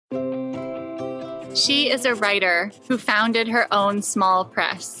She is a writer who founded her own small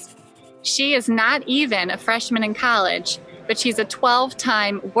press. She is not even a freshman in college, but she's a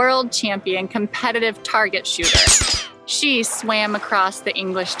 12-time world champion competitive target shooter. She swam across the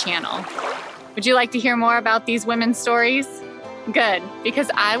English Channel. Would you like to hear more about these women's stories? Good, because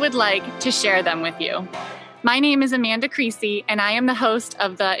I would like to share them with you. My name is Amanda Creasy, and I am the host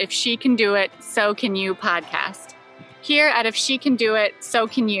of the If She Can Do It, So Can You podcast. Here at If She Can Do It, So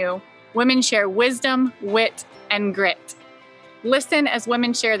Can You, women share wisdom, wit, and grit. Listen as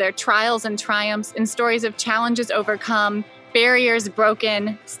women share their trials and triumphs and stories of challenges overcome, barriers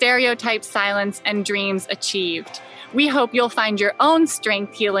broken, stereotypes silenced, and dreams achieved. We hope you'll find your own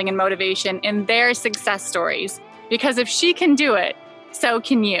strength, healing, and motivation in their success stories. Because if she can do it, so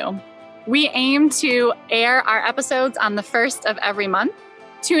can you. We aim to air our episodes on the 1st of every month.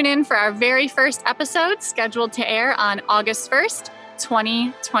 Tune in for our very first episode, scheduled to air on August 1st,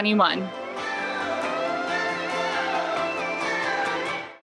 2021.